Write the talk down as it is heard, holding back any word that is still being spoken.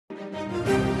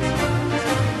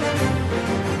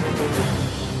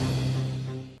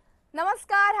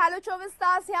नमस्कार, हॅलो 24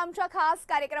 तास या आमच्या खास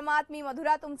कार्यक्रमात मी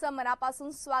मधुरा तुमचं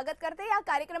मनापासून स्वागत करते। या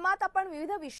कार्यक्रमात आपण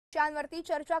विविध विषयांवरती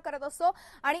चर्चा करत असतो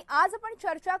आणि आज आपण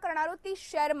चर्चा करणार आहोत ती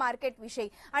शेअर मार्केट विषयी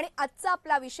आणि आजचा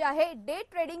आपला विषय आहे डे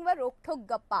ट्रेडिंग वर रोखठोक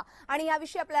गप्पा आणि या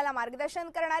विषयी आपल्याला मार्गदर्शन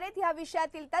करणार आहेत या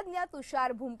विषयातील तज्ञ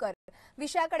तुषार भूमकर।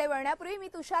 विषयाकडे वळण्यापूर्वी मी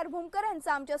तुषार भूमकर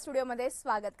यांचं आमच्या स्टुडिओमध्ये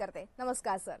स्वागत करते।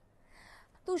 नमस्कार सर।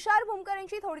 तुषार भूमकर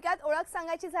यांची थोडक्यात ओळख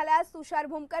सांगायची झाल्यास तुषार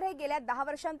भूमकर हे गेल्या 10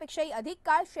 वर्षांपेक्षाही अधिक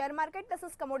काळ शेअर मार्केट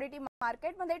तसंच कमोडिटी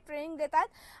मार्केटमध्ये ट्रेनिंग देतात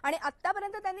आणि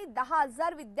आतापर्यंत त्यांनी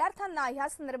 10,000 विद्यार्थ्यांना या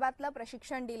संदर्भातलं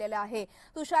प्रशिक्षण दिलेलं आहे।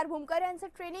 तुषार भूमकर यांचे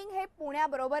ट्रेनिंग हे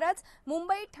पुण्याबरोबरच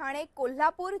मुंबई, ठाणे,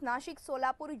 कोल्हापूर, नाशिक,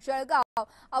 सोलापूर, जळगाव,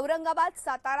 औरंगाबाद,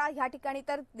 सातारा या ठिकाणी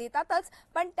तर देतातच,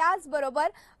 पण त्याचबरोबर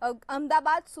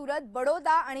अहमदाबाद, सुरत,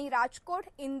 बडोदा आणि राजकोट,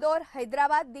 इंदोर,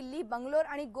 हैदराबाद, दिल्ली, बंगलोर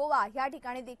आणि गोवा या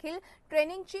ठिकाणी देखील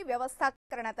ट्रेनिंगची व्यवस्था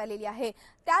करण्यात आलेली आहे।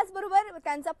 त्याचबरोबर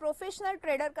त्यांचा प्रोफेशनल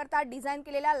ट्रेडर करता डिझाइन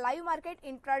केलेला लाईव्ह मार्केट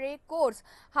इंट्राडे कोर्स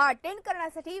हा अटेंड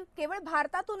करण्यासाठी केवळ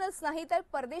भारतातूनच नाही तर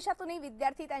परदेशातूनही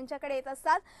विद्यार्थी त्यांच्याकडे येत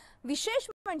असतात। विशेष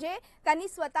म्हणजे त्यांनी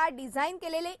स्वतः डिझाइन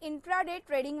केलेले इंट्राडे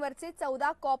ट्रेडिंग वरचे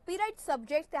 14 कॉपीराइट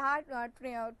सब्जेक्ट त्या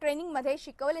ट्रेनिंग मध्ये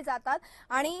शिकवले जातात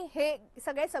आणि हे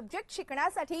सगळे सब्जेक्ट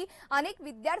शिकण्यासाठी अनेक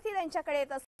विद्यार्थी त्यांच्याकडे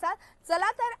येत असतात।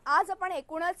 चला तर आज आपण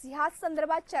एकूणच ह्या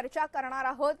संदर्भात चर्चा करणार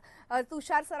आहोत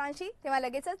तुषार सरांशी, तेव्हा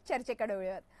लगेचच चर्चेकडे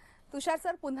वळूयात। तुषार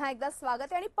सर, पुन्हा एकदा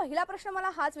स्वागत आहे आणि पहिला प्रश्न मला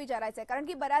हाच विचारायचा आहे कारण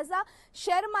की बऱ्याचदा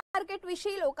शेअर मार्केट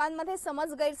विषयी लोकांमध्ये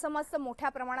समज गैरसमज मोठ्या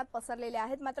प्रमाणात पसरलेले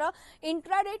आहेत, मात्र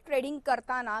इंट्राडे ट्रेडिंग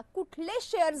करताना कुठले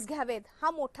शेअर्स घ्यावेत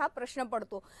हा मोठा प्रश्न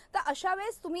पडतो। तर अशा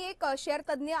वेळेस तुम्ही एक शेअर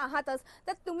तज्ञ आहातच,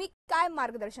 तर तुम्ही काय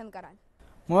मार्गदर्शन कराल?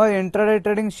 मुळात इंट्राडे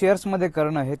ट्रेडिंग शेअर्स मध्ये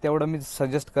करणं हे तेवढं मी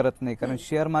सजेस्ट करत नाही, कारण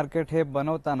शेअर मार्केट हे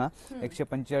बनवताना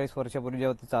 145 वर्षापूर्वी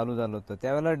जेव्हा ते चालू झालं होतं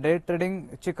त्यावेळेला डे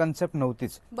ट्रेडिंगची कन्सेप्ट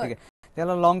नव्हतीच। ठीक आहे,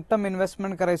 त्याला लॉंग टर्म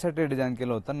इन्व्हेस्टमेंट करायसाठी डिझाइन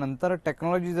केलं होतं। नंतर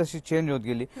टेक्नॉलॉजी जशी चेंज होत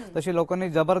गेली तशी लोकांनी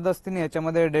जबरदस्तीने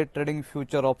याच्यामध्ये डे ट्रेडिंग,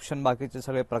 फ्युचर ऑप्शन, बाकीचे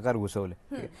सगळे प्रकार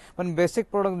घुसवले। पण बेसिक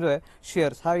प्रोडक्ट जो आहे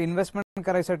शेअर्स हा इन्व्हेस्टमेंट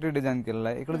करायसाठी डिझाइन केलेला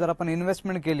आहे। इकडे जर आपण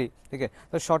इन्व्हेस्टमेंट केली, ठीक आहे,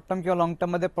 तर शॉर्ट टर्म किंवा लॉंग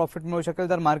टर्म मध्ये प्रॉफिट मिळू शकेल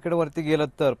जर मार्केट वरती गेलं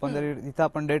तर। पण जर इथं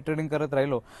आपण डे ट्रेडिंग करत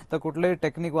राहिलो तर कुठलेही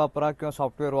टेक्निक वापरा किंवा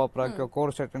सॉफ्टवेअर वापरा किंवा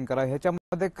कोर्स अटेंड करा,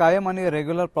 ह्याच्यामध्ये कायम आणि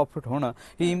रेग्युलर प्रॉफिट होणं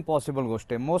ही इम्पॉसिबल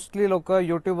गोष्ट आहे। मोस्टली लोक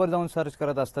युट्यूबवर जाऊन सर्च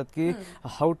करत असतात की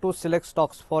how to select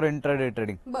stocks for intraday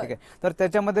trading, ठीक आहे, तर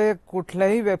त्याच्यामध्ये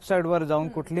कुठल्याही वेबसाईटवर जाऊन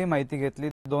कुठलीही माहिती घेतली,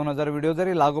 2000 व्हिडिओ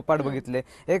जरी लागोपाठ बघितले,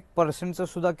 1%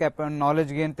 सुद्धा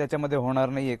नॉलेज गेन त्याच्यामध्ये होणार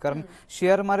नाहीये। कारण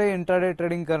शेअर मारे इंट्राडे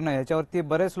ट्रेडिंग करणं ह्याच्यावरती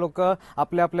बरेच लोक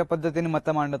आपल्या आपल्या पद्धतीने मत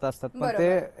मांडत असतात, पण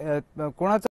ते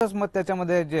कोणाचंच मत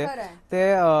त्याच्यामध्ये जे ते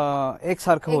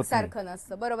एकसारखं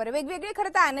नसतं। बरोबर आहे, वेगवेगळे खरं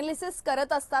तर अनालिसिस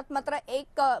करत असतात, मात्र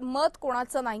एक मत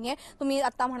कोणाचं नाहीये, तुम्ही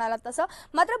आता म्हणालात तसं।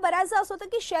 मात्र बऱ्याचदा असं होतं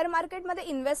की शेअर मार्केटमध्ये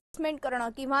इन्व्हेस्टमेंट करणं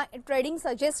किंवा ट्रेडिंग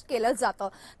सजेस्ट केलं जातं,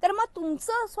 तर मग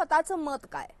तुमचं स्वतःचं मत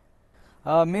काय?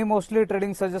 मी मोस्टली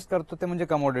ट्रेडिंग सजेस्ट करतो ते म्हणजे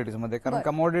कमोडिटीज मध्ये, कारण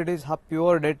कमोडिटीज हा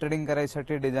प्युअर डे ट्रेडिंग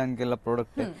करायसाठी डिझाइन केलेला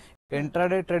प्रोडक्ट आहे।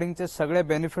 इंट्राडे ट्रेडिंगचे सगळे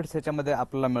बेनिफिट्स ह्याच्यामध्ये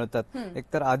आपल्याला मिळतात।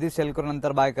 एकतर आधी सेल करून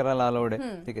नंतर बाय करायला अलाउड आहे,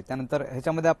 ठीक आहे, त्यानंतर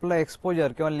ह्याच्यामध्ये आपलं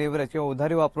एक्सपोजर किंवा लिव्हरेज किंवा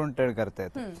उधारी वापरून ट्रेड करता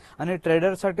येतं आणि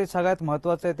ट्रेडरसाठी सगळ्यात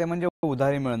महत्वाचं आहे ते म्हणजे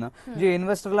उधारी मिळणं, जे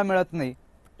इन्व्हेस्टरला मिळत नाही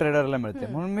ट्रेडरला मिळते।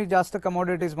 म्हणून मी जास्त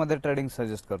कमोडिटीज मध्ये ट्रेडिंग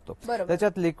सजेस्ट करतो।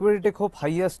 त्याच्यात लिक्विडिटी खूप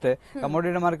हायएस्ट आहे।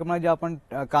 कमोडिटी मार्केटमध्ये जे आपण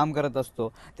काम करत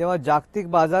असतो तेव्हा जागतिक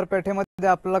बाजारपेठेमध्ये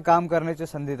आपल्याला काम करण्याची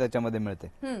संधी त्याच्यामध्ये मिळते,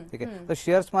 ठीक आहे। तर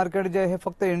शेअर्स मार्केट जे हे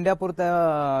फक्त इंडिया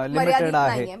पुरतं लिमिटेड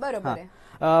आहे,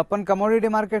 पण कमोडिटी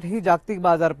मार्केट ही जागतिक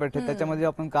बाजारपेठ आहे, त्याच्यामध्ये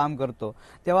आपण काम करतो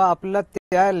तेव्हा आपल्याला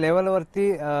त्या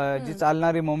लेवलवरती जी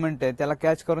चालणारी मोमेंट आहे त्याला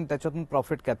कॅच करून त्याच्यातून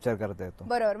प्रॉफिट कॅप्चर करता येतो।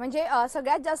 बरोबर, म्हणजे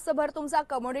सगळ्यात जास्त भर तुमचा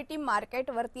कमोडिटी मार्केट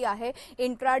वरती आहे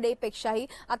इंट्राडे पेक्षाही,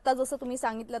 आता जसं तुम्ही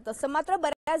सांगितलं तसं। मात्र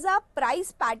बऱ्याचदा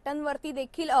प्राइस पॅटर्न वरती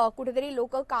देखील कुठेतरी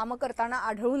लोक काम करताना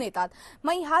आढळून येतात,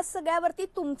 मग ह्या सगळ्यावरती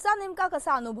तुमचा नेमका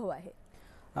कसा अनुभव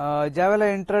आहे? ज्यावेळेला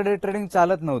इंट्राडे ट्रेडिंग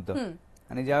चालत नव्हतं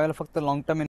आणि ज्यावेळेला फक्त लॉंग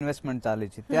टर्म इन्व्हेस्टमेंट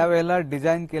चालायची त्यावेळेला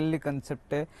डिझाइन केलेली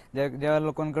कन्सेप्ट आहे। ज्यावेळेला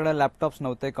लोकांकडे लॅपटॉप्स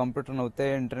नव्हते, कॉम्प्युटर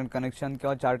नव्हते, इंटरनेट कनेक्शन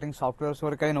किंवा चार्टिंग सॉफ्टवेअर्स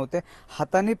वर काही नव्हते,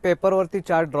 हाताने पेपरवरती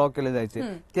चार्ट ड्रॉ केले जायचे,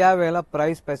 त्यावेळेला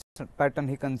प्राइस पॅटर्न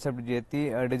ही कन्सेप्ट जी आहे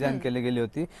ती डिझाइन केली गेली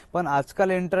होती। पण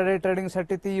आजकाल इंट्राडे ट्रेडिंग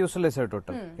साठी ती युजलेस आहे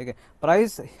टोटल, ठीक आहे।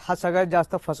 प्राइस हा सगळ्यात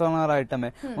जास्त फसवणारा आयटम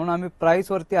आहे, म्हणून आम्ही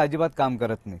प्राइस वरती अजिबात काम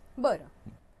करत नाही।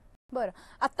 बरं,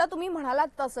 आता तुम्ही म्हणालात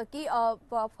तसं की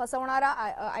फसवणारा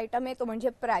आयटम आहे तो म्हणजे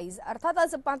प्राइस,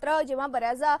 अर्थातच। मात्र जेव्हा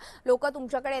बऱ्याचदा लोक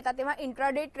तुमच्याकडे येतात तेव्हा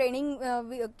इंट्राडे ट्रेडिंग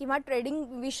किंवा ट्रेडिंग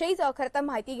विषयीच खरं तर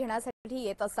माहिती घेण्यासाठी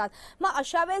येत असतात, मग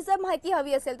अशा वेळेस जर माहिती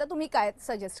हवी असेल तर तुम्ही काय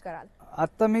सजेस्ट कराल?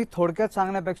 आता मी थोडक्यात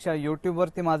सांगण्यापेक्षा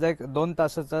युट्यूबवरती माझा एक 2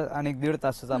 तासाचा आणि एक 1.5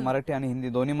 तासाचा मराठी आणि हिंदी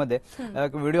दोन्हीमध्ये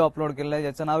एक व्हिडिओ अपलोड केलेला आहे,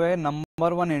 ज्याचं नाव आहे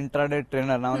नंबर 1 इंट्राडे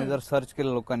ट्रेनर नावाने जर सर्च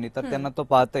केलं लोकांनी तर त्यांना तो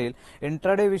पाहता येईल.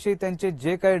 इंट्राडे विषयी त्यांचे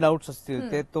जे काही डाऊट्स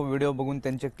असतील ते तो व्हिडिओ बघून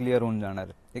त्यांचे क्लिअर होऊन जाणार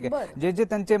आहे. ठीक आहे, जे जे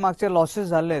त्यांचे मागचे लॉसेस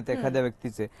झाले आहेत एखाद्या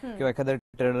व्यक्तीचे किंवा एखाद्या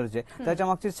ट्रेडरचे, त्याच्या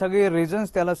मागची सगळी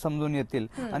रिझन्स त्याला समजून येतील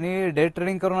आणि डे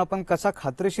ट्रेडिंग करून आपण कसा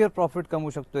खात्रीशीर प्रॉफिट कमवू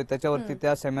शकतोय त्याच्यावरती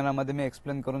त्या सेमिनारमध्ये मी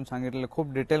एक्सप्लेन करून सांगितलेलं,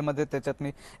 खूप डिटेलमध्ये त्याच्यात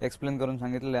मी एक्सप्लेन करून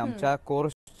सांगितलेलं आहे. आमच्या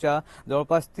कोर्सच्या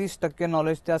जवळपास 30%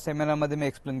 नॉलेज त्या सेमिनारमध्ये मी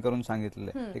एक्सप्लेन करून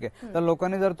सांगितलेलं आहे. ठीक आहे, तर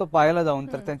लोकांनी जर तो पाहायला जाऊन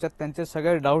तर त्यांच्यात त्यांचे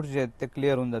सगळे डाऊट्स जे आहेत ते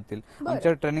क्लिअर होऊन जातील.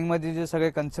 आमच्या ट्रेनिंगमध्ये जे सगळे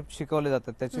कन्सेप्ट शिकवले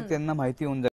जातात त्याची त्यांना माहिती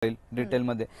होऊन जाईल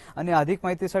डिटेलमध्ये. आणि अधिक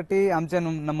माहितीसाठी आमचे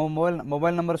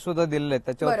मोबाईल नंबर सुद्धा दिलेले आहेत,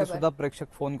 त्याच्यावरती सुद्धा प्रेक्षक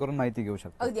फोन करून माहिती घेऊ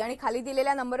शकतात. अगदी, आणि खाली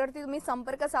दिलेल्या नंबरवरती तुम्ही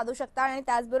संपर्क साधू शकता. आणि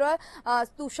त्याचबरोबर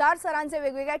तुषार सरांचे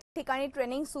वेगवेगळ्या ठिकाणी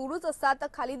ट्रेनिंग सुरूच असतात, तर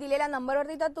खाली दिलेल्या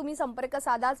नंबरवरती तर तुम्ही संपर्क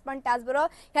साधाच, पण त्याचबरोबर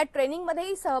ह्या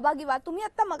ट्रेनिंगमध्येही सहभागी व्हा. तुम्ही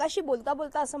आता मगाशी बोलता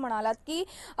बोलता असं म्हणालात की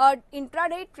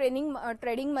इंट्राडे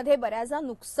ट्रेडिंगमध्ये बऱ्याचदा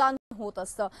नुकसान होत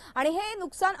असतं आणि हे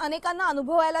नुकसान अनेकांना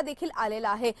अनुभवायला देखील आलेलं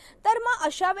आहे. तर मग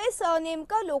अशा वेळेस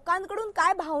नेमकं लोकांकडून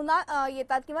काय भावना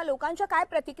येतात किंवा लोकांच्या काय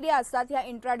प्रतिक्रिया असतात या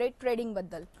इंट्राडे ट्रेडिंग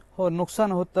बद्दल? हो,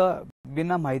 नुकसान होतं.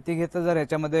 बिना माहिती घेता जर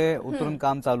याच्यामध्ये उतरून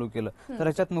काम चालू केलं तर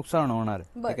ह्याच्यात नुकसान होणार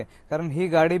आहे. ठीक आहे, कारण ही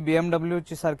गाडी BMW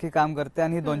ची सारखी काम करते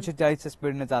आणि ही 240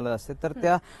 स्पीडने चालत असते, तर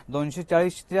त्या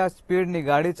 240च्या स्पीडने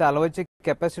गाडी चालवायची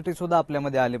कॅपॅसिटी सुद्धा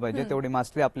आपल्यामध्ये आली पाहिजे, तेवढी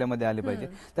मास्टरी आपल्यामध्ये आली पाहिजे.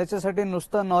 त्याच्यासाठी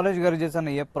नुसतं नॉलेज गरजेचं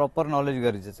नाहीये, प्रॉपर नॉलेज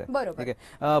गरजेचं आहे. ठीक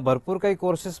आहे, भरपूर काही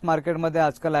कोर्सेस मार्केटमध्ये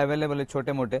आजकाल अवेलेबल आहेत,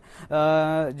 छोटे मोठे,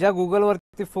 ज्या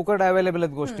गुगलवरती फुकट अवेलेबल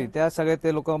आहेत गोष्टी, त्या सगळे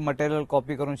ते लोक मटेरियल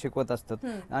कॉपी करून शिकवत असतात.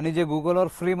 आणि जे गुगलवर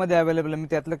फ्रीमध्ये अवेलेबल आहे मी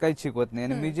त्यातलं काहीच शिकवत नाही.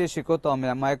 आणि मी जे शिकवतो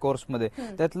माझ्या कोर्समध्ये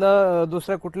त्यातलं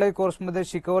दुसऱ्या कुठल्याही कोर्समध्ये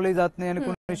शिकवलंही जात नाही आणि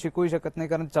कोणी शिकवू शकत नाही,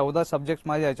 कारण 14 सब्जेक्ट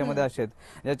माझ्या याच्यामध्ये असे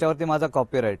आहेत ज्याच्यावरती माझा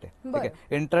कॉपीराईट आहे. ठीक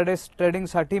आहे, इंट्राडे ट्रेडिंग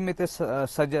साठी मी ते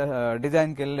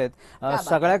डिझाईन केलेले आहेत.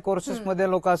 सगळ्या कोर्सेसमध्ये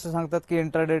लोक असं सांगतात की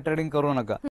इंट्राडे ट्रेडिंग करू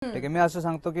नका. ठीक आहे, मी असं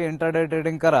सांगतो की इंट्राडे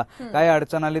ट्रेडिंग करा, काय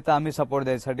अडचण आली तर आम्ही सपोर्ट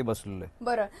द्यायसाठी बसलेलो आहे.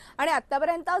 बरं, आणि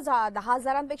आतापर्यंत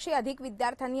 10,000पेक्षा अधिक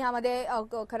विद्यार्थ्यांनी यामध्ये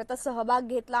खरं तर सहभाग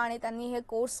घेतला आणि त्यांनी हे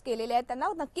कोर्स केलेले आहेत, त्यांना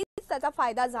नक्कीच त्याचा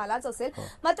फायदा झालाच असेल.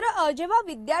 मात्र जेव्हा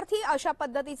विद्यार्थी अशा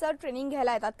पद्धतीचं ट्रेनिंग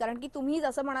घ्यायला येतात, कारण की तुम्ही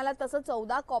जसं म्हणालात तसं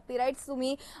 14 कॉपीराईट्स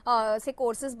तुम्ही असे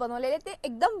कोर्सेस बनवलेले, ते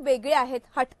एकदम वेगळे आहेत,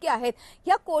 हटके आहेत.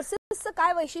 या कोर्सेसचं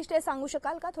काय वैशिष्ट्य सांगू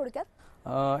शकाल का थोडक्यात?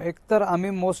 एक तर आम्ही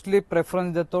मोस्टली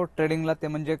प्रेफरन्स देतो ट्रेडिंगला, ते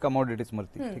म्हणजे कमोडिटीज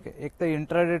वरती. ठीक आहे, एक तर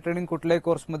इंट्राडे ट्रेडिंग कुठल्याही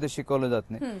कोर्समध्ये शिकवलं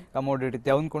जात नाही, कमोडिटी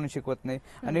त्याहून कोणी शिकवत नाही.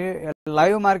 आणि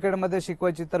लाईव्ह मार्केटमध्ये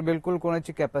शिकवायची तर बिलकुल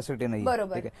कोणाची कॅपॅसिटी नाही.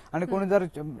 ठीक आहे, आणि कोणी जर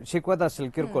शिकवत असेल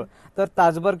किरकोळ तर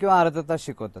तासभर किंवा अर्धा तास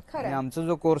शिकवतात. आणि आमचा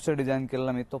जो कोर्स डिझाईन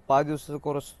केला मी, तो 5 दिवसाचा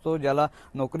कोर्स असतो, ज्याला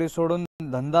नोकरी सोडून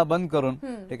धंदा बंद करून,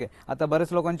 ठीक आहे, आता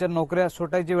बरेच लोकांच्या नोकऱ्या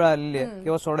सुटायची वेळ आलेली आहे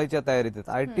किंवा सोडायच्या तयारीत आहेत.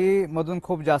 IT मधून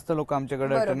खूप जास्त लोक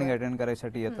आमच्याकडे ट्रेनिंग अटेंड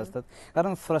करायसाठी येत असतात,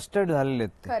 कारण फ्रस्ट्रेट झालेले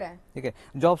आहेत. ठीक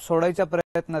आहे, जॉब सोडायच्या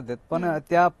प्रयत्नात आहेत, पण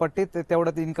त्या पटीत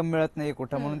तेवढं इन्कम मिळत नाही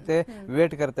कुठं, म्हणून ते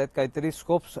वेट करतायत काहीतरी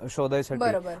स्कोप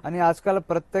शोधायसाठी. आणि आजकाल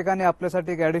प्रत्येकाने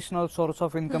आपल्यासाठी एक additional source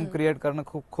of income create करणं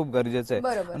खूप खूप गरजेचं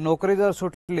आहे. नोकरी जर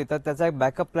सुटली तर त्याचा एक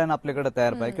बॅकअप प्लॅन आपल्याकडे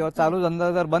तयार पाहिजे, किंवा चालू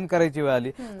धंदा जर बंद करायची वेळ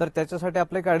आली तर त्याच्यासाठी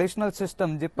आपलं एक ऍडिशनल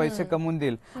सिस्टम जे पैसे कमवून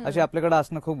देईल असे आपल्याकडे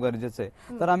असणं खूप गरजेचं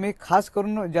आहे. तर आम्ही खास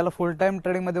करून ज्याला फुल टाइम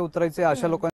ट्रेडिंग मध्ये उतरायचे अशा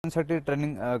लोकांसाठी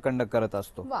ट्रेनिंग कंडक्ट करत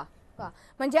असतो.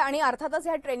 म्हणजे आणि अर्थातच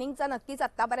या ट्रेनिंगचा नक्कीच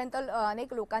आतापर्यंत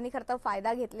अनेक लोकांनी खरं तर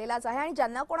फायदा घेतलेलाच आहे. आणि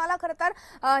ज्यांना कोणाला खरं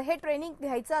तर हे ट्रेनिंग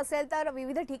घ्यायचं असेल तर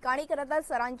विविध ठिकाणी खरं तर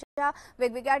सरांच्या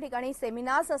वेगवेगळ्या ठिकाणी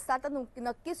सेमिनार्स असतात, तर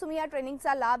नक्कीच तुम्ही या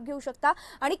ट्रेनिंगचा लाभ घेऊ शकता.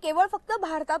 आणि केवळ फक्त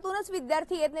भारतातूनच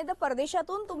विद्यार्थी येत नाही तर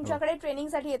परदेशातून तुमच्याकडे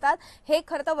ट्रेनिंगसाठी येतात, हे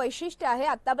खरं तर वैशिष्ट्य आहे.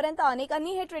 आतापर्यंत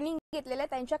अनेकांनी हे ट्रेनिंग घेतलेलं आहे,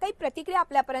 त्यांच्या काही प्रतिक्रिया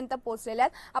आपल्यापर्यंत पोहोचलेल्या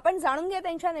आहेत. आपण जाणून घ्या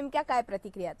त्यांच्या नेमक्या काय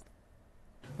प्रतिक्रिया आहेत.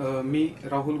 मी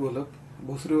राहुल गोलप,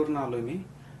 भोसरीवरून आलोय. मी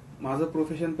माझं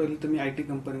प्रोफेशन पहिलं तर मी IT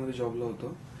कंपनीमध्ये जॉबला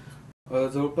होतो.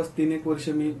 जवळपास 3-1 वर्ष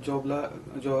मी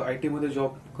IT मध्ये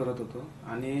जॉब करत होतो.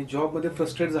 आणि जॉबमध्ये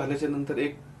फ्रस्ट्रेट झाल्याच्या नंतर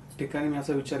एक ठिकाणी मी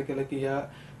असा विचार केला की या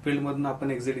फील्डमधून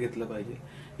आपण एक्झिट घेतलं पाहिजे.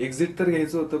 एक्झिट तर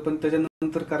घ्यायचं होतं, पण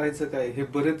त्याच्यानंतर करायचं काय हे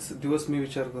बरेच दिवस मी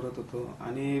विचार करत होतो.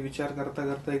 आणि विचार करता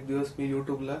करता एक दिवस मी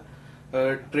युट्यूबला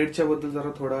ट्रेडच्या बद्दल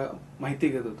जरा थोडा माहिती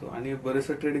घेत होतो. आणि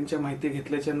बरेचसं ट्रेडिंगच्या माहिती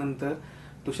घेतल्याच्या नंतर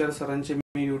तुषार सरांचे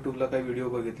मी युट्यूबला काही व्हिडिओ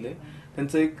बघितले.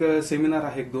 त्यांचं एक सेमिनार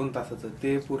आहे 2 तासाचं,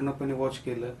 ते पूर्णपणे वॉच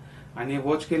केलं. आणि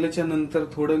वॉच केल्याच्या नंतर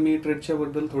थोडं मी ट्रेडच्या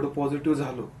बद्दल थोडं पॉझिटिव्ह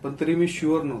झालो, पण तरी मी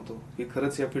शुअर नव्हतो की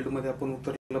खरंच या फील्डमध्ये आपण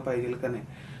उतरलं पाहिजे का नाही.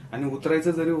 आणि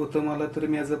उतरायचं जरी होतं मला, तरी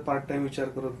मी ॲज अ पार्ट टाइम विचार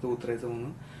करत होतो उतरायचं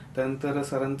म्हणून. त्यानंतर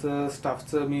सरांचं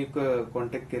स्टाफचं मी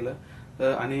कॉन्टॅक्ट केलं.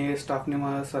 आणि स्टाफने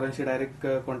मला सरांशी डायरेक्ट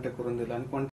कॉन्टॅक्ट करून दिला आणि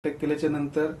कॉन्टॅक्ट केल्याच्या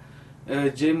नंतर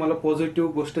जे मला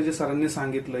पॉझिटिव्ह गोष्ट जे सरांनी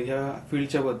सांगितलं ह्या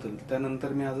फील्डच्या बद्दल, त्यानंतर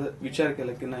मी आज विचार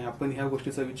केला की नाही, आपण ह्या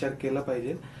गोष्टीचा विचार केला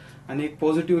पाहिजे आणि एक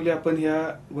पॉझिटिव्हली आपण ह्या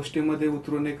गोष्टीमध्ये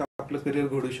उतरून एक आपलं करिअर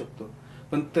घडू शकतो.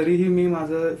 पण तरीही मी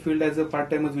माझं फील्ड ऍज अ पार्ट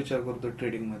टाइमच विचार करतो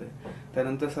ट्रेडिंगमध्ये.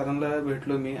 त्यानंतर सरांना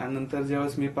भेटलो मी आणि नंतर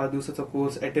ज्यावेळेस मी 5 दिवसाचा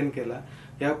कोर्स अटेंड केला,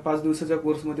 या 5 दिवसाच्या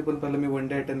कोर्समध्ये पण पहिला मी 1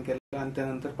 डे अटेंड केला आणि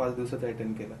त्यानंतर 5 दिवसाचा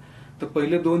अटेंड केला. तर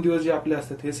पहिले 2 दिवस जे आपले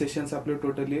असतात हे सेशन्स आपले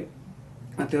टोटली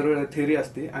थेअरी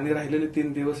असते आणि राहिलेले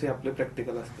 3 दिवस हे आपले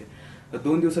प्रॅक्टिकल असते.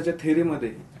 2 दिवसाच्या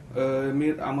थेअरीमध्ये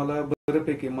आम्हाला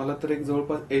बऱ्यापैकी, मला तर एक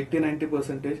जवळपास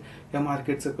 80-90% या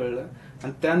मार्केटचं कळलं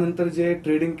आणि त्यानंतर जे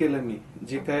ट्रेडिंग केलं मी,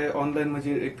 जे काय ऑनलाईन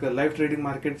म्हणजे एक लाईव्ह ट्रेडिंग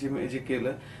मार्केट जे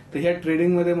केलं, तर ह्या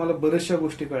ट्रेडिंगमध्ये मला बऱ्याचशा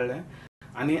गोष्टी कळल्या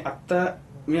आणि आता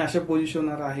मी अशा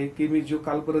पोझिशनवर आहे की मी जो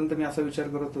कालपर्यंत मी असा विचार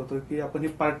करत होतो की आपण हे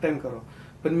पार्ट टाइम करावं,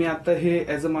 पण मी आता हे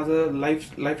ऍज अ माझं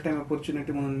लाईफ टाइम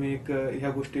ऑपॉर्च्युनिटी म्हणून मी एक ह्या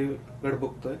गोष्टीकडे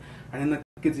बघतोय. आणि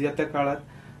नक्कीच येत्या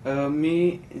काळात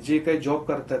मी जे काही जॉब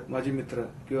करतात माझे मित्र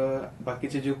किंवा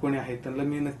बाकीचे जे कोणी आहेत त्यांना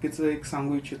मी नक्कीच एक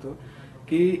सांगू इच्छितो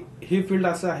की ही फील्ड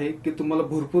असं आहे की तुम्हाला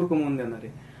भरपूर कमवून देणार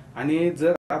आहे आणि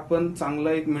जर आपण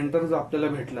चांगला एक मेंटर जर आपल्याला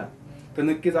भेटला तर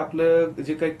नक्कीच आपलं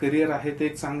जे काही करिअर आहे ते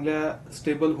एक चांगल्या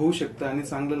स्टेबल होऊ शकतं आणि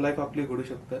चांगलं लाईफ आपली घडू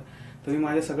शकतं. तर मी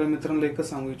माझ्या सगळ्या मित्रांना एकच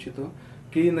सांगू इच्छितो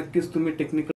की नक्कीच तुम्ही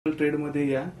टेक्निकल ट्रेडमध्ये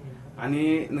या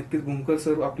आणि नक्कीच भूमकर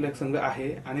सर आपल्या संघ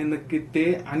आहे आणि नक्की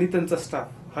ते आणि त्यांचा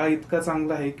स्टाफ हा इतका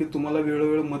चांगला आहे की तुम्हाला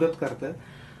वेळोवेळ मदत करतात.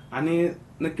 आणि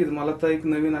नक्कीच मला तर एक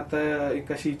नवीन आता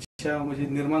एक अशी इच्छा म्हणजे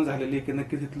निर्माण झालेली आहे की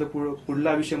नक्कीच इथलं पुढलं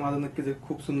आयुष्य माझं नक्कीच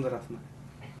खूप सुंदर असणार.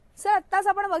 सर, आत्ताच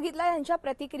आपण बघितलं यांच्या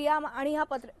प्रतिक्रिया आणि ह्या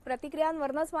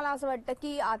प्रतिक्रियांवरनच मला असं वाटतं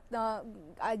की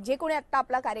जे कोणी आता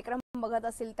आपला कार्यक्रम बघत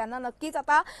असेल त्यांना नक्कीच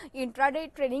आता इंट्राडे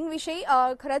ट्रेनिंग विषयी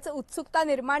खरंच उत्सुकता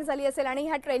निर्माण झाली असेल आणि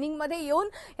ह्या ट्रेनिंगमध्ये येऊन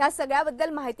ह्या सगळ्याबद्दल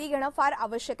माहिती घेणं फार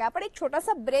आवश्यक आहे. आपण एक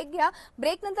छोटासा ब्रेक घ्या.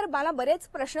 ब्रेक नंतर मला बरेच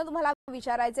प्रश्न तुम्हाला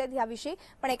विचारायचे आहेत याविषयी,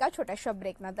 पण एका छोट्याशा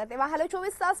ब्रेक नंतर. तेव्हा हॅलो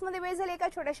 24 तास मध्ये वेळ झाली एका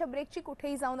छोट्याशा ब्रेकची.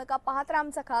 कुठेही जाऊ नका, पाहत राहा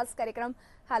आमचा खास कार्यक्रम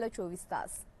हॅलो 24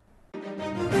 तास.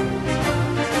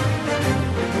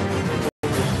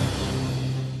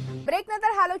 ब्रेक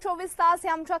नंतर हॅलो 24 तास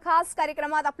या आमच्या खास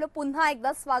कार्यक्रमात आपलं पुन्हा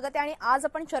एकदा स्वागत आहे आणि आज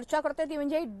आपण चर्चा करतोय ती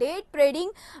म्हणजे डे ट्रेडिंग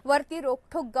वरती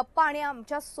रोखठोक गप्पा. आणि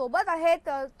आमच्या सोबत आहेत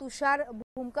तुषार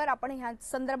भूमकर. आपण ह्या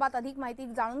संदर्भात अधिक माहिती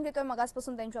जाणून घेतोय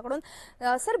मगासपासून त्यांच्याकडून.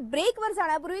 सर, ब्रेकवर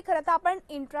जाण्यापूर्वी खरं तर आपण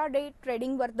इंट्राडे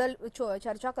ट्रेडिंग बद्दल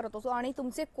चर्चा करत होतो आणि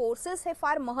तुमचे कोर्सेस हे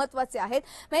फार महत्त्वाचे आहेत.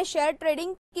 म्हणजे शेअर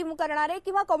ट्रेडिंग करणारे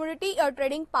किंवा कम्युनिटी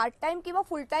ट्रेडिंग पार्ट टाइम किंवा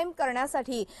फुल टाइम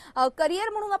करण्यासाठी करिअर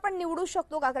म्हणून आपण निवडू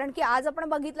शकतो का? कारण की आज आपण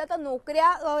बघितलं तर नोकऱ्या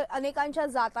अनेकांच्या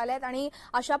जात आल्यात आणि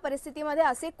अशा परिस्थितीमध्ये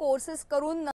असे कोर्सेस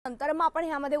करून नंतर मग आपण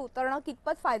ह्यामध्ये उतरणं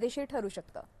कितपत फायदेशीर ठरू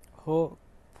शकतं? हो,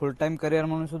 फुल टाइम करिअर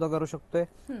म्हणून सुद्धा करू शकतोय,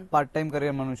 पार्ट टाइम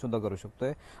करिअर म्हणून सुद्धा करू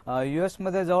शकतोय. युएस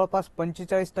मध्ये जवळपास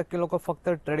 45% लोक फक्त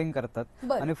ट्रेडिंग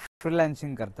करतात आणि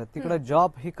फ्रीलान्सिंग करतात. तिकडे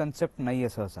जॉब ही कन्सेप्ट नाहीये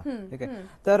सहसा. ठीक आहे.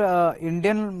 तर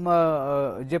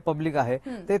इंडियन जे पब्लिक आहे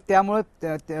ते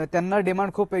त्यामुळे त्यांना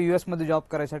डिमांड खूप आहे युएस मध्ये जॉब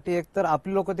करायसाठी. एक तर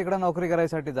आपली लोक तिकडे नोकरी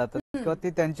करायसाठी जातात किंवा ती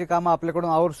त्यांची कामं आपल्याकडून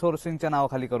आउटसोर्सिंगच्या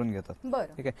नावाखाली करून घेतात.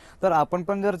 ठीक आहे. तर आपण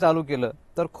पण जर चालू केलं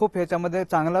तर खूप ह्याच्यामध्ये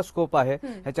चांगला स्कोप आहे.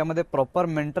 ह्याच्यामध्ये प्रॉपर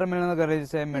मेंटर मिळणं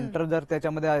गरजेचं आहे. मेंटर जर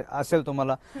त्याच्यामध्ये असेल,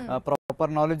 तुम्हाला प्रॉपर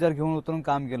नॉलेज जर घेऊन उतरून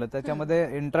काम केलं,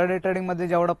 त्याच्यामध्ये इंट्राडे ट्रेडिंग मध्ये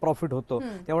जेवढा प्रॉफिट होतो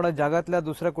तेवढा जगातल्या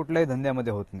दुसऱ्या कुठल्याही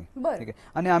धंद्यामध्ये होत नाही. ठीक आहे.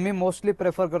 आणि आम्ही मोस्टली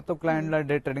प्रेफर करतो क्लायंटला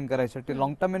डे ट्रेडिंग करायसाठी.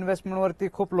 लॉंग टर्म इन्व्हेस्टमेंट वरती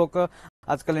खूप लोक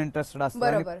आजकाल इंटरेस्टेड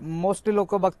असतात. मोस्टली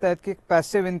लोक बघतायत की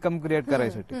पॅसिव्ह इन्कम क्रिएट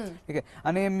करायसाठी. ठीक आहे.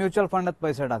 आणि म्युच्युअल फंडात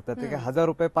पैसे टाकतात. ठीक आहे. 1000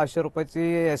 रुपये 500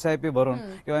 रुपयाची SIP भरून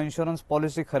किंवा इन्शुरन्स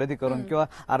पॉलिसी खरेदी करून किंवा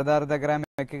अर्धा ग्रॅम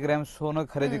 1 ग्रॅम सोनं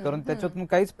खरेदी करून त्याच्यातून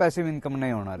काहीच पॅसिव्ह इन्कम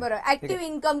नाही होणार. ऍक्टिव्ह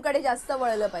इन्कम कडे जास्त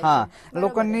वळलं पाहिजे. हा,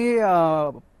 लोकांनी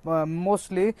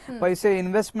मोस्टली पैसे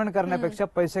इन्व्हेस्टमेंट करण्यापेक्षा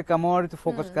पैसे कमवण्यावरती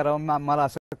फोकस करावं मला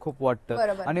असं खूप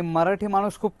वाटतं. आणि मराठी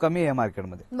माणूस खूप कमी आहे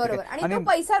मार्केटमध्ये. बरोबर. आणि तो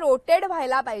पैसा रोटेट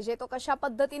व्हायला पाहिजे. तो कशा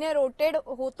पद्धतीने रोटेट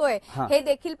होतोय हे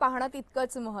देखील पाहणं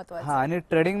तितकंच महत्वाचं. आणि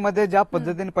ट्रेडिंग मध्ये ज्या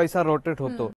पद्धतीने पैसा रोटेट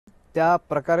होतो त्या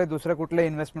प्रकारे दुसऱ्या कुठल्या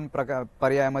इन्व्हेस्टमेंट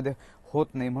पर्यायामध्ये होत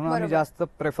नाही. म्हणून आम्ही जास्त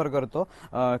प्रेफर करतो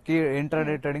की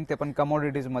इंट्राडे ट्रेडिंग, ते पण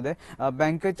कमोडिटीज मध्ये.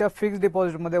 बँकेच्या फिक्स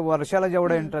डिपॉझिट मध्ये वर्षाला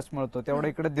जेवढा इंटरेस्ट मिळतो तेवढा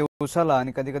इकडे दिवसाला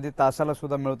आणि कधी कधी तासाला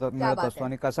सुद्धा मिळत असतो.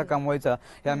 आणि कसा कमवायचा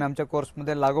हे आम्ही आमच्या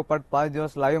कोर्समध्ये लागोपाठ 5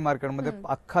 दिवस लाईव्ह मार्केटमध्ये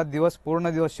अख्खा दिवस पूर्ण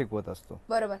दिवस शिकवत असतो.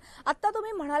 बरोबर. आता तुम्ही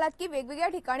तुम्ही म्हणालात की वेगवेगळ्या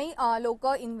ठिकाणी लोक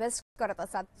इन्व्हेस्ट करत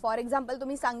असतात. फॉर एक्झाम्पल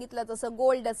तुम्ही सांगितलं जसं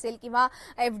गोल्ड असेल किंवा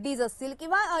FDज असतील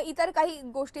किंवा इतर काही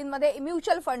गोष्टींमध्ये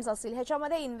म्युच्युअल फंड्स असतील,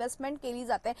 ह्याच्यामध्ये इन्व्हेस्टमेंट केली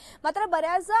जाते. मात्र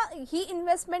बऱ्याचदा ही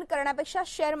इन्व्हेस्टमेंट करण्यापेक्षा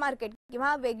शेअर मार्केट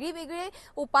किंवा वेगळे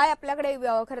उपाय आपल्याकडे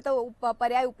खरं तर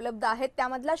पर्याय उपलब्ध आहेत.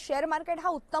 त्यामधला शेअर मार्केट हा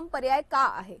उत्तम पर्याय का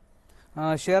आहे?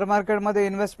 शेअर मार्केटमध्ये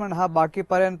इन्व्हेस्टमेंट हा बाकी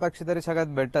पर्यायांपेक्षा तरी सगळ्यात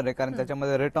बेटर आहे, कारण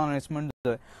त्याच्यामध्ये रेट ऑन इन्व्हेस्टमेंट जो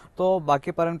आहे तो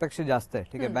बाकी पर्यायांपेक्षा जास्त आहे.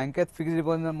 ठीक आहे, बँकेत फिक्स्ड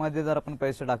डिपॉझिट मध्ये जर आपण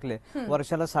पैसे टाकले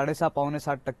वर्षाला 6.5 पावणे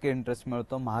 7% इंटरेस्ट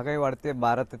मिळतो. महागाई वाढते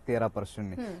 12 ते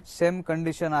 13%. सेम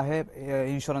कंडिशन आहे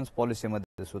इन्शुरन्स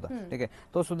पॉलिसीमध्ये सुद्धा. ठीक आहे,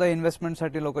 तो सुद्धा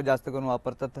इन्व्हेस्टमेंटसाठी लोक जास्त करून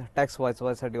वापरतात, टॅक्स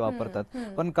वाचवायसाठी वापरतात.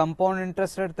 पण कंपाऊंड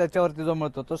इंटरेस्ट रेट त्याच्यावरती जो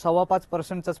मिळतो तो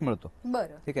 5.25%च मिळतो.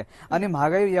 ठीक आहे, आणि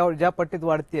महागाई ज्या पट्टीत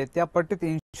वाढतीये त्या पट्टीत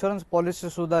इन्शुरन्स पॉलिसी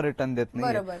सुद्धा रिटर्न देत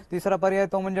नाही. तिसरा पर्याय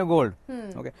तो म्हणजे गोल्ड.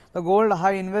 ओके, तर गोल्ड हा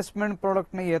इन्व्हेस्टमेंट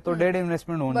प्रोडक्ट नाहीये, तो डेड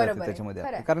इन्व्हेस्टमेंट होऊन जाते त्याच्यामध्ये,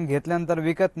 कारण घेतल्यानंतर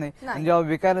विकत नाही. आणि जेव्हा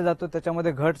विकायला जातो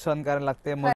त्याच्यामध्ये घट सहन करायला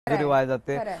लागते, मजुरी वाया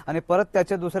जाते आणि परत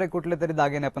त्याचे दुसरे कुठले तरी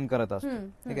दागिने आपण करत असतो.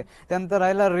 ठीक आहे, त्यानंतर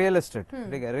राहिला रिअल इस्टेट.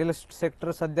 ठीक आहे, रिअल इस्टेट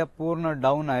सेक्टर सध्या पूर्ण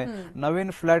डाऊन आहे.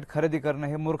 नवीन फ्लॅट खरेदी करणं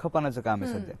हे मूर्खपणाचं काम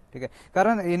आहे सध्या. ठीक आहे,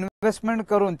 कारण इन्व्हेस्टमेंट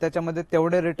करून त्याच्यामध्ये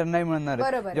तेवढे रिटर्न नाही मिळणार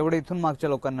आहे जेवढे इथून मागच्या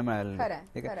लोकांना मिळाले.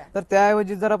 ठीक आहे, तर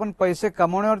त्याऐवजी जर आपण पैसे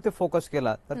कमवण्यावरती फोकस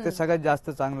केला तर ते सगळ्यात जास्त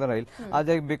चांगलं राहील. आज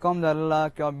एक BCom झालेला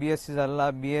किंवा BSc झालेला,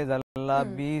 BA झालेला,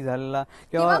 BE झालेला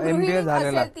किंवा MBA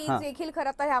झालेला देखील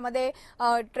खरं तर ह्यामध्ये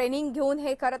ट्रेनिंग घेऊन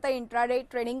हे खरं तर इंट्राडे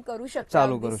ट्रेडिंग करू शकता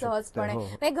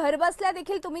सहजपणे. घर बसल्या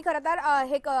देखील तुम्ही खरं तर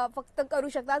हे फक्त करू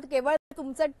शकता. केवळ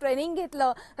तुमचं ट्रेनिंग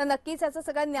घेतलं तर नक्कीच याचं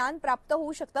सगळं ज्ञान प्राप्त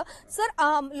होऊ शकतं.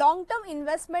 सर, लॉंग टर्म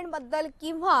इन्व्हेस्टमेंट बद्दल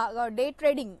किंवा डे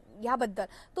ट्रेडिंग याबद्दल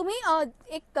तुम्ही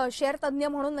एक शेअर तज्ञ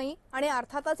म्हणूनही आणि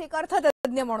अर्थातच एक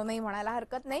अर्थतज्ञ म्हणूनही म्हणायला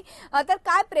हरकत नाही, तर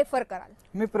काय प्रेफर कराल?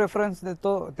 मी प्रेफरन्स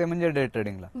देतो ते म्हणजे डे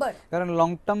ट्रेडिंगला. कारण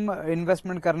लॉंग टर्म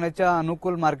इन्व्हेस्टमेंट करण्याच्या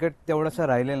अनुकूल मार्केट तेवढंसं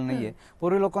राहिलेलं नाहीये.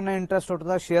 पूर्वी लोकांना इंटरेस्ट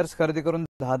होता शेअर्स खरेदी करून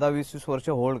 10-20 वर्ष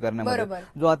होल्ड करण्यामध्ये,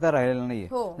 जो आता राहिलेला नाहीये.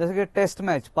 जसं की टेस्ट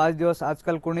मॅच 5 दिवस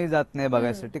आजकाल कोणी जात नाही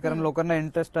बघायसाठी, कारण लोकांना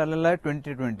इंटरेस्ट आलेला आहे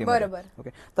 2020 मध्ये. ओके,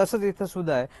 तसंच इथं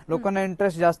सुद्धा आहे, लोकांना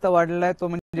इंटरेस्ट जास्त वाढलेला आहे तो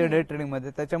म्हणजे डे ट्रेडिंग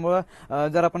मध्ये. त्याच्यामुळे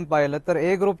जर आपण पाहिलं तर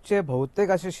ए ग्रुपचे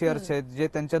बहुतेक असे शेअर्स आहेत जे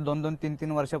त्यांच्या 2-2,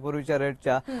 3-3 वर्षापूर्वीच्या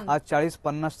रेटच्या आज 40,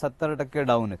 50, 70%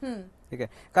 डाऊन आहेत. ठीक आहे,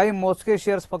 काही मोजके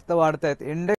शेअर्स फक्त वाढत आहेत,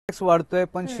 इंडेक्स वाढतोय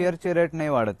पण शेअरचे रेट नाही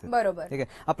वाढत. ठीक आहे,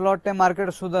 आपलं वाटतं मार्केट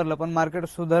सुधारलं पण मार्केट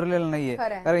सुधारलेलं नाहीये,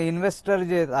 कारण इन्व्हेस्टर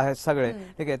जे आहेत सगळे,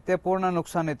 ठीक आहे, ते पूर्ण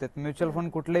नुकसान येतात. म्युच्युअल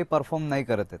फंड कुठलेही परफॉर्म नाही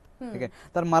करत आहेत. ठीक आहे,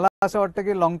 तर मला असं वाटतं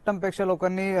की लॉंग टर्म पेक्षा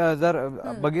लोकांनी जर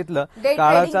बघितलं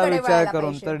काळाचा विचार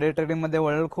करून तर डे ट्रेडिंग मध्ये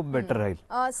वळलं खूप बेटर राहील.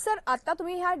 सर, आता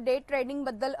तुम्ही ह्या डे ट्रेडिंग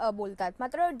बद्दल बोलतात,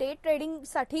 मात्र डे ट्रेडिंग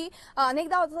साठी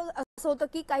अनेकदा असं होतं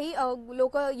की काही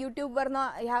लोक युट्यूबवरनं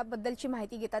ह्याबद्दलची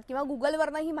माहिती घेतात किंवा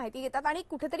गुगलवरनं ही माहिती घेतात आणि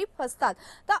कुठेतरी फसतात.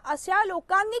 तर अशा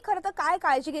लोकांनी खरं तर काय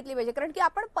काळजी घेतली पाहिजे? कारण की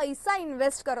आपण पैसा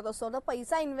इन्व्हेस्ट करत असतो, तर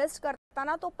पैसा इन्व्हेस्ट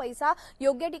करताना तो पैसा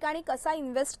योग्य ठिकाणी कसा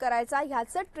इन्व्हेस्ट करायचा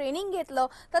ह्याचं ट्रेनिंग घेतलं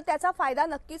तर त्याचा फायदा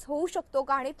नक्कीच होऊ शकतो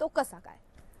का, आणि तो कसा काय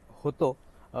होतो?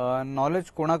 नॉलेज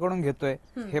कोणाकडून घेतोय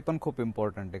हे पण खूप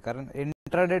इम्पॉर्टंट आहे, कारण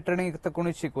इंट्राडे ट्रेडिंग तर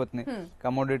कोणीच शिकवत नाही,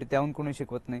 कमोडिटी त्याहून कोणी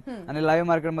शिकवत नाही, आणि लाईव्ह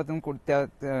मार्केटमधून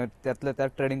त्यातलं त्या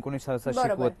ट्रेडिंग कोणी सहसा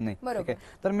शिकवत नाही. ठीक आहे,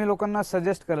 तर मी लोकांना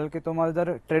सजेस्ट करेल की तुम्हाला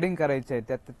जर ट्रेडिंग करायचं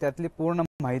आहे त्यातली पूर्ण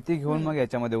माहिती घेऊन मग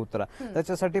याच्यामध्ये उतरा.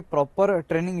 त्याच्यासाठी प्रॉपर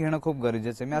ट्रेनिंग घेणं खूप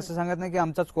गरजेचं आहे. मी असं सांगत नाही की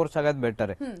आमचाच कोर्स सगळ्यात बेटर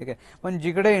आहे. ठीक आहे, पण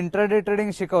जिकडे इंट्राडे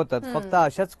ट्रेडिंग शिकवतात फक्त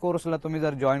अशाच कोर्सला तुम्ही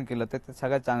जर जॉईन केलं तर ते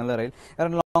सगळ्यात चांगलं राहील,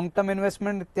 कारण लॉंग टर्म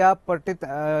इन्व्हेस्टमेंट त्या पट्टीत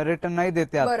रिटर्न नाही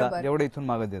देते आता जेवढे इथून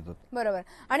मागे देतो. बरोबर,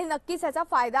 आणि नक्कीच याचा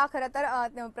फायदा खरं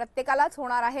तर प्रत्येकालाच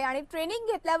होणार आहे. आणि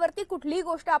ट्रेनिंग घेतल्यावरती कुठलीही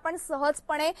गोष्ट आपण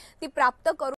सहजपणे ती प्राप्त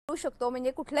करू शकतो.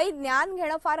 म्हणजे कुठलंही ज्ञान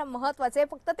घेणं फार महत्वाचं आहे,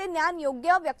 फक्त ते ज्ञान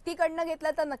योग्य व्यक्तीकडनं घेतलं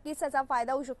तर नक्कीच त्याचा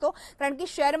फायदा होऊ शकतो. कारण की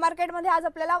शेअर मार्केटमध्ये आज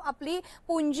आपल्याला आपली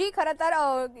पुंजी खरं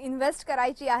तर इन्व्हेस्ट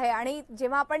करायची आहे, आणि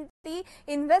जेव्हा आपण ती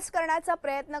इन्व्हेस्ट करण्याचा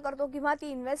प्रयत्न करतो किंवा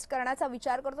ती इन्व्हेस्ट करण्याचा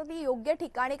विचार करतो, ती योग्य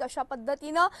ठिकाणी कशा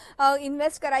पद्धतीनं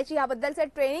इन्व्हेस्ट करायची याबद्दलचे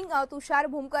ट्रेनिंग तुषार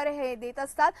भूमकर हे देत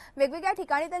असतात. वेगवेगळ्या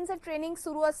ठिकाणी त्यांचं ट्रेनिंग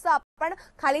सुरू असतं. आपण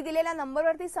खाली दिलेल्या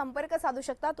नंबरवरती संपर्क साधू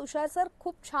शकता. तुषार सर,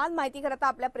 खूप छान माहिती करता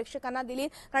आपल्या प्रेक्षकांना दिली,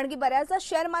 कारण की बऱ्याचदा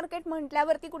शेअर मार्केट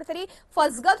म्हटल्यावरती कुठेतरी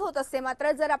फसगत होत असते,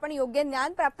 मात्र जर आपण योग्य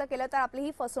ज्ञान प्राप्त केलं तर आपली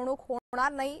ही फसवणूक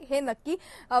होणार नाही हे नक्की.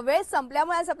 वेळ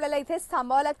संपल्यामुळेच आपल्याला इथेच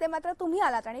थांबावं लागते, मात्र तुम्ही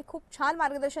आलात आणि खूप छान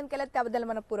मार्गदर्शन केलं, त्याबद्दल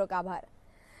मनपूर्वक आभार.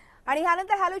 आणि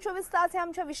ह्यानंतर हॅलो 24 तास हे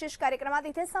आमच्या विशेष कार्यक्रमात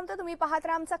इथेच थांबतो. तुम्ही पाहत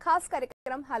राहा आमचा खास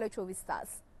कार्यक्रम हॅलो 24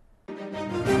 तास.